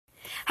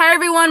Hi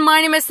everyone,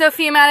 my name is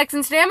Sophia Maddox,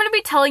 and today I'm going to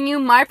be telling you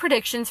my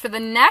predictions for the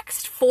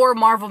next 4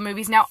 Marvel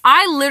movies. Now,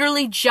 I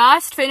literally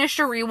just finished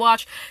a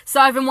rewatch, so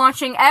I've been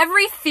watching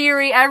every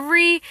theory,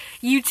 every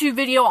YouTube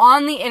video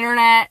on the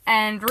internet,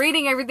 and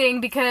reading everything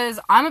because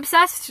I'm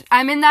obsessed.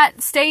 I'm in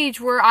that stage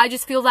where I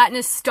just feel that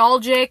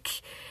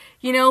nostalgic,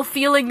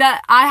 feeling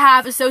that I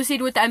have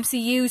associated with the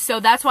MCU, so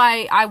that's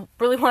why I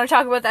really want to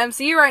talk about the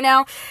MCU right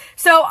now.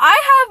 So I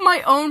have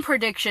my own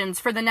predictions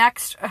for the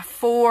next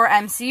 4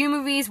 MCU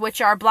movies, which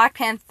are Black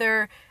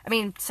Widow,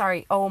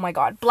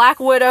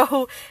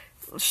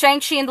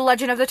 Shang-Chi and the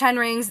Legend of the Ten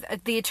Rings,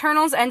 The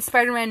Eternals, and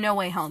Spider-Man No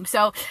Way Home.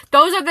 So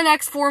those are the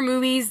next 4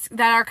 movies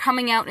that are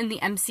coming out in the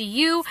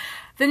MCU.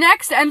 The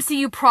next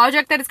MCU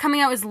project that is coming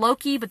out is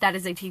Loki, but that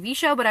is a TV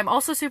show, but I'm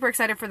also super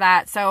excited for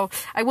that, so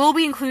I will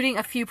be including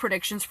a few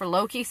predictions for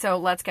Loki, so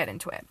let's get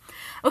into it.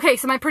 Okay,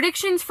 so my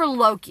predictions for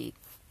Loki.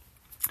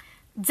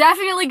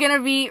 Definitely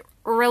gonna be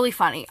really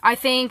funny. I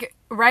think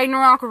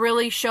Ragnarok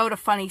really showed a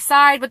funny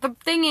side, but the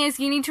thing is,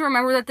 you need to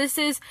remember that this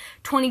is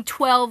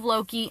 2012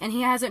 Loki, and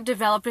he hasn't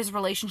developed his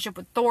relationship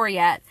with Thor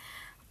yet.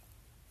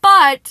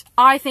 But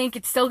I think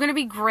it's still gonna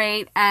be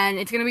great, and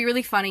it's gonna be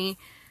really funny.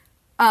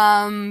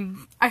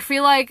 I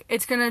feel like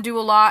it's gonna do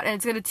a lot, and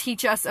it's gonna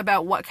teach us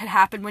about what could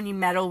happen when you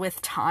meddle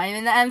with time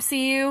in the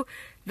MCU.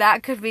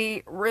 That could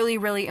be really,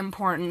 really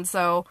important,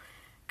 so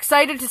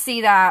excited to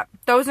see that.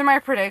 Those are my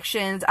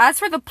predictions. As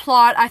for the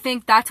plot, I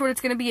think that's what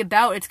it's gonna be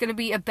about. It's gonna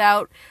be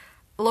about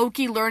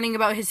Loki learning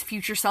about his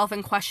future self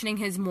and questioning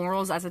his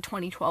morals as a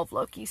 2012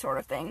 Loki sort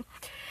of thing.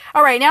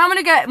 Alright, now I'm going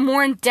to get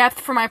more in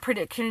depth for my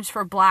predictions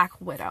for Black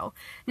Widow.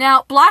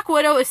 Now, Black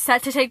Widow is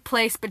set to take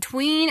place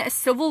between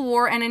Civil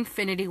War and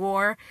Infinity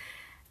War.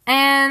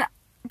 And,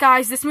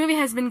 guys, this movie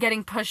has been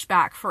getting pushed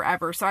back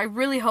forever, so I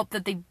really hope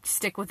that they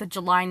stick with a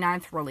July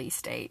 9th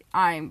release date.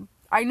 I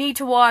need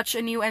to watch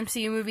a new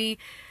MCU movie.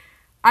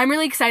 I'm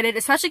really excited,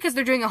 especially because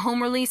they're doing a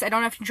home release. I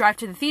don't have to drive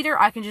to the theater.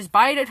 I can just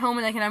buy it at home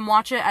and I can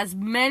watch it as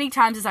many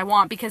times as I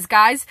want. Because,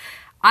 guys,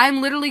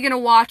 I'm literally going to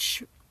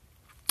watch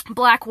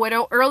Black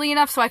Widow early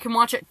enough so I can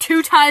watch it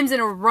 2 times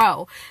in a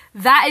row.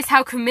 That is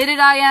how committed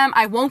I am.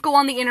 I won't go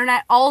on the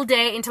internet all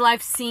day until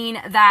I've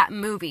seen that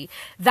movie.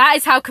 That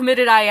is how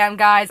committed I am,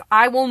 guys.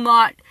 I will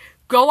not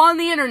go on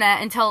the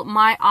internet until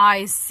my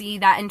eyes see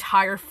that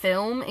entire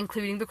film,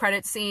 including the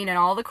credit scene and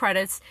all the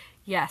credits.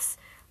 Yes,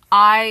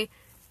 I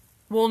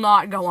will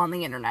not go on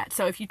the internet.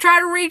 So if you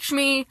try to reach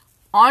me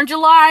on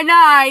July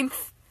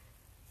 9th,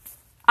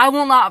 I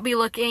will not be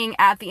looking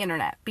at the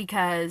internet,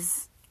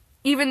 because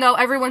even though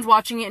everyone's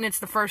watching it and it's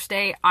the first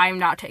day, I'm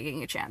not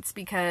taking a chance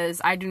because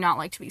I do not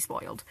like to be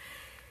spoiled.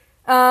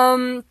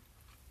 So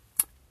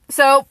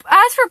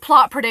as for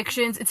plot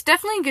predictions, it's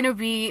definitely going to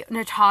be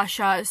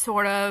Natasha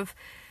sort of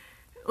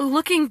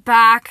looking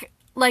back,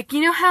 like,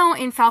 you know how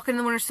in Falcon and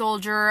the Winter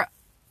Soldier,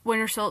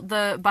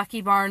 the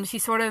Bucky Barnes, he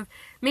sort of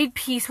made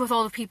peace with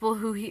all the people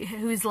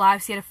whose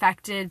lives he had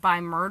affected by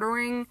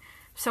murdering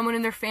someone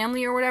in their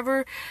family or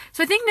whatever.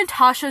 So I think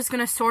Natasha's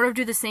gonna sort of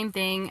do the same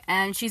thing,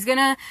 and she's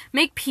gonna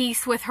make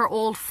peace with her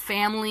old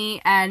family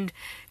and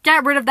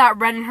get rid of that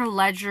red in her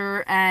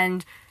ledger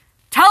and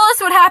tell us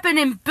what happened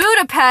in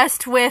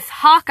Budapest with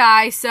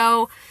Hawkeye.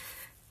 So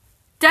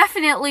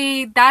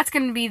definitely that's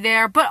gonna be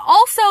there. But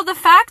also the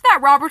fact that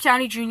Robert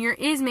Downey Jr.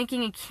 is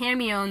making a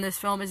cameo in this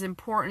film is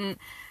important.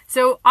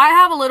 So I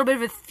have a little bit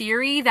of a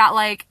theory that,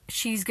 like,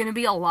 she's gonna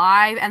be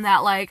alive and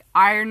that, like,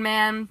 Iron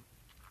Man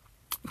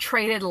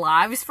traded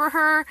lives for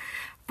her,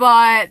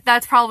 but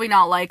that's probably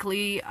not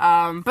likely.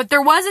 But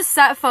there was a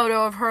set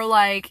photo of her,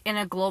 like, in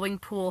a glowing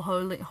pool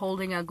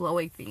holding a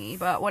glowing thingy,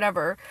 but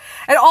whatever.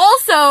 And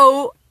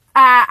also,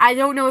 I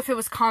don't know if it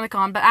was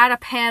Comic-Con, but at a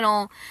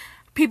panel,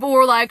 people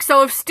were like,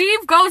 so if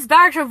Steve goes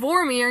back to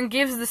Vormir and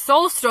gives the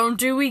Soul Stone,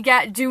 do we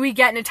get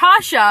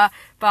Natasha?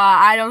 But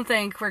I don't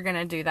think we're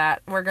gonna do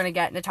that. We're gonna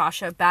get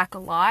Natasha back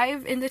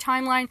alive in the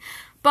timeline.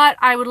 But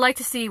I would like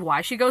to see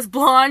why she goes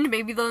blonde.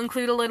 Maybe they'll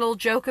include a little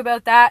joke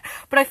about that.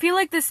 But I feel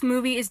like this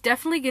movie is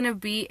definitely gonna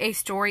be a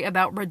story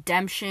about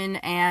redemption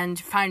and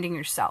finding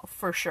yourself,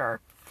 for sure.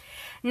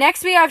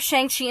 Next, we have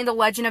Shang-Chi and the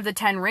Legend of the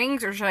Ten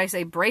Rings, or should I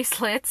say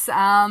bracelets.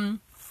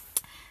 I'm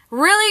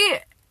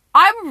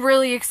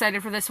really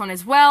excited for this one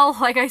as well.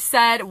 Like I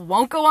said,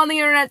 won't go on the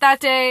internet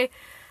that day.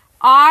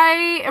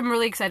 I am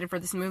really excited for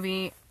this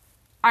movie.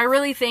 I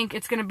really think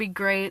it's gonna be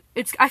great.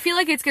 I feel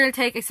like it's gonna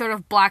take a sort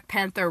of Black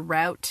Panther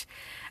route.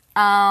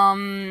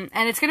 And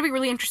it's gonna be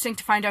really interesting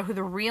to find out who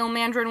the real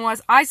Mandarin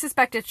was. I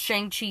suspect it's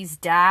Shang-Chi's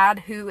dad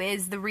who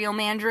is the real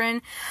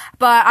Mandarin.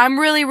 But I'm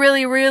really,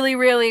 really, really,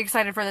 really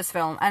excited for this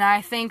film. And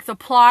I think the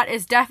plot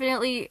is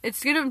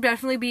it's gonna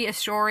definitely be a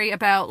story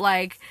about,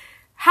 like,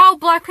 how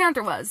Black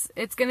Panther was.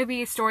 It's gonna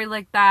be a story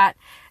like that.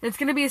 And it's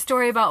gonna be a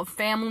story about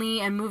family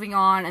and moving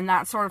on and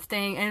that sort of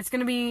thing. And it's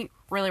gonna be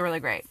really,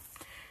 really great.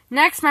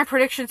 Next, my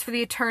predictions for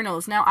the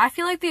Eternals. Now, I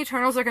feel like the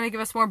Eternals are going to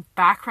give us more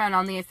background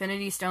on the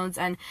Infinity Stones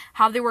and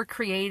how they were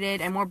created,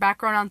 and more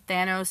background on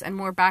Thanos, and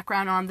more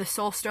background on the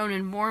Soul Stone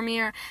and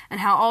Vormir, and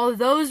how all of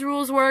those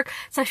rules work.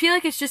 So I feel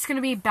like it's just going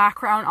to be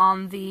background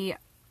on the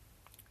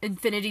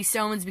Infinity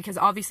Stones, because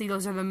obviously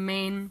those are the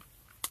main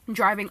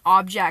driving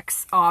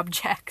objects of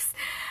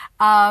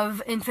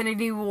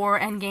Infinity War,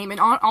 Endgame,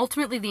 and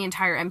ultimately the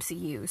entire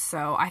MCU.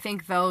 So I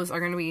think those are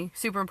going to be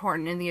super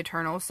important in the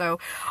Eternals. So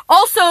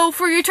also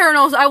for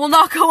Eternals, I will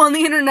not go on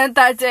the internet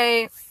that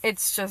day.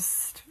 It's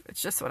just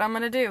what I'm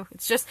going to do.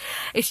 It's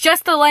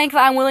just the length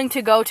I'm willing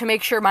to go to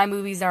make sure my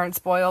movies aren't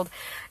spoiled.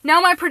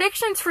 Now, my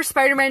predictions for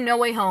Spider-Man No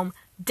Way Home,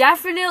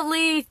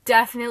 definitely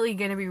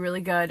going to be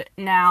really good.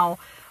 Now,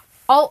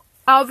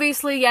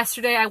 obviously,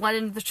 yesterday I went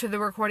into the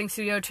recording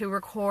studio to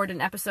record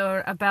an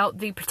episode about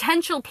the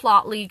potential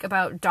plot leak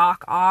about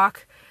Doc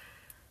Ock.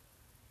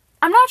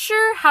 I'm not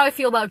sure how I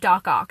feel about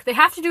Doc Ock. They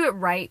have to do it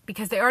right,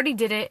 because they already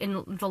did it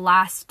in the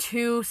last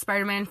 2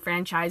 Spider-Man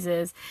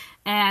franchises,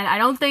 and I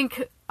don't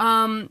think,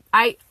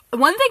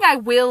 one thing I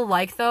will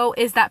like, though,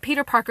 is that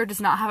Peter Parker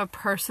does not have a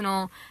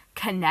personal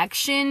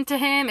connection to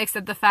him,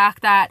 except the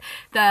fact that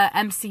the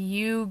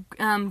MCU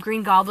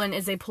Green Goblin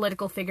is a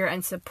political figure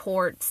and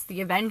supports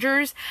the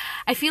Avengers.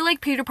 I feel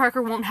like Peter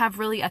Parker won't have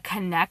really a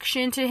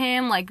connection to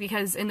him, like,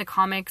 because in the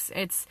comics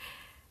it's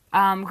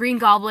Green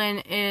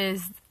Goblin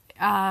is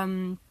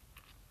Norman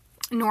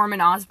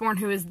Osborn,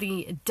 who is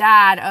the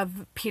dad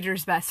of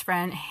Peter's best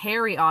friend,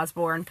 Harry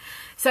Osborn.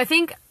 So I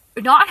think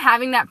not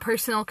having that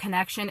personal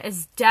connection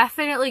is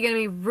definitely going to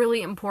be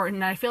really important.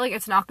 And I feel like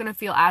it's not going to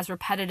feel as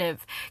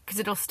repetitive, because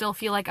it'll still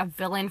feel like a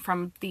villain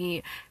from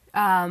the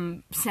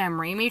Sam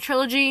Raimi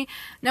trilogy.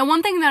 Now,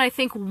 one thing that I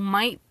think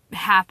might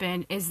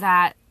happen is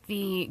that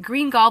the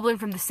Green Goblin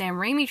from the Sam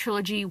Raimi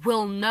trilogy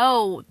will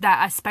know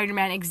that a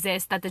Spider-Man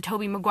exists, that the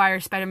Tobey Maguire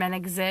Spider-Man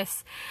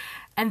exists.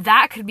 And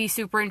that could be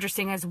super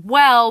interesting as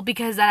well,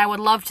 because then I would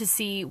love to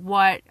see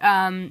what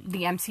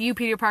the MCU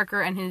Peter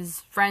Parker and his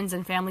friends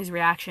and family's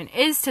reaction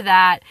is to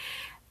that,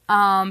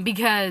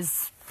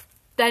 because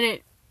then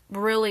it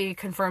really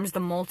confirms the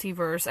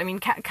multiverse. I mean,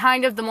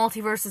 kind of the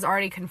multiverse is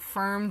already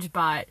confirmed,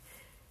 but,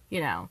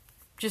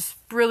 just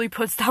really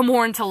puts that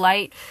more into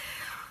light.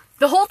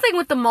 The whole thing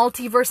with the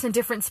multiverse and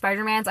different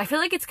Spider-Mans, I feel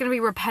like it's going to be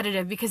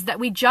repetitive, because that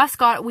we just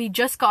got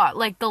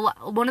like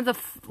one of the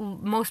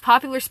most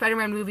popular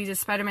Spider-Man movies is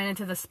Spider-Man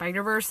Into the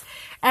Spider-Verse,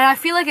 and I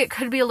feel like it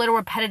could be a little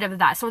repetitive of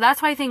that. So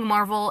that's why I think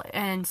Marvel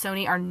and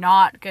Sony are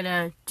not going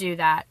to do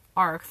that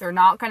arc. They're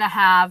not going to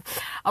have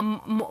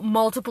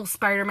multiple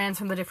Spider-Mans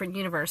from the different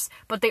universe,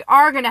 but they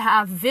are going to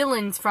have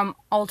villains from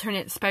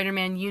alternate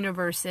Spider-Man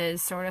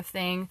universes, sort of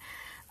thing,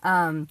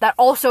 that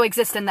also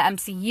exist in the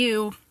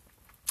MCU.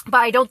 But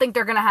I don't think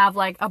they're going to have,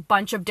 like, a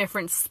bunch of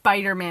different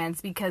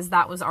Spider-Mans, because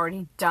that was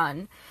already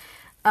done.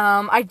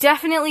 I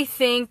definitely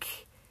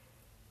think...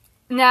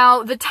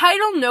 Now, the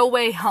title No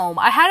Way Home,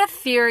 I had a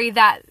theory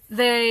that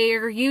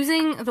they're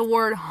using the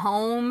word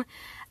home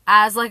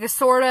as, like, a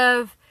sort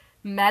of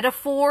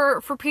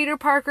metaphor for Peter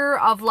Parker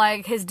of,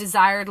 like, his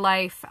desired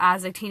life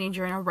as a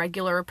teenager and a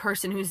regular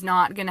person who's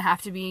not going to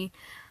have to be,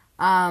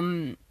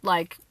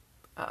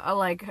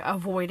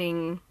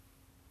 avoiding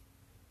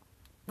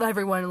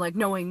everyone, like,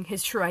 knowing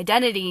his true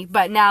identity.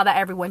 But now that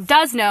everyone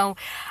does know,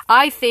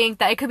 I think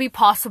that it could be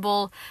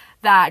possible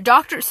that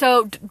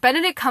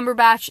Benedict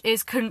Cumberbatch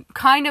is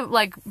kind of,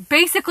 like,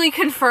 basically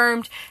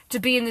confirmed to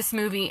be in this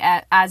movie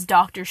as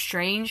Doctor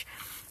Strange.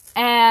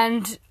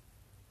 And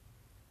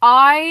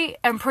I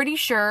am pretty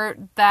sure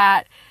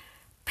that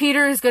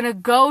Peter is going to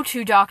go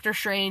to Doctor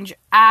Strange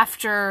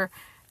after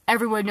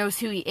everyone knows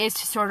who he is,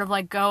 to sort of,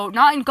 like,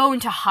 not go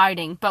into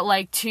hiding, but,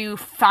 like, to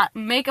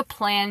make a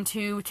plan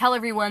to tell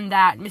everyone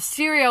that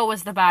Mysterio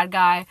was the bad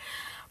guy.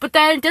 But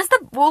then,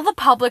 will the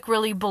public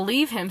really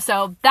believe him?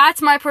 So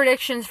that's my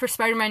predictions for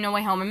Spider-Man No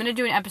Way Home. I'm going to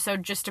do an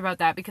episode just about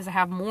that, because I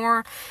have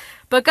more.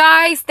 But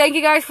guys, thank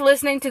you guys for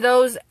listening to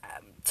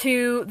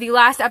the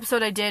last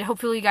episode I did.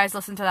 Hopefully you guys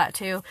listened to that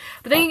too.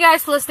 But thank you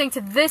guys for listening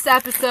to this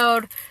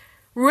episode.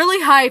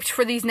 Really hyped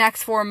for these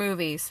next 4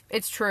 movies.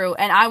 It's true.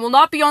 And I will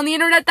not be on the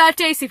internet that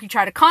day, so if you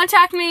try to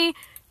contact me,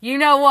 you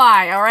know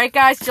why. Alright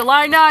guys,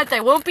 July 9th,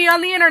 I won't be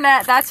on the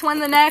internet. That's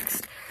when the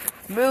next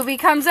movie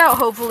comes out,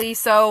 hopefully.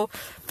 So,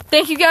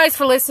 thank you guys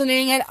for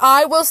listening, and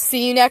I will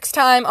see you next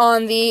time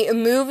on the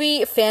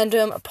Movie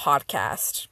Fandom Podcast.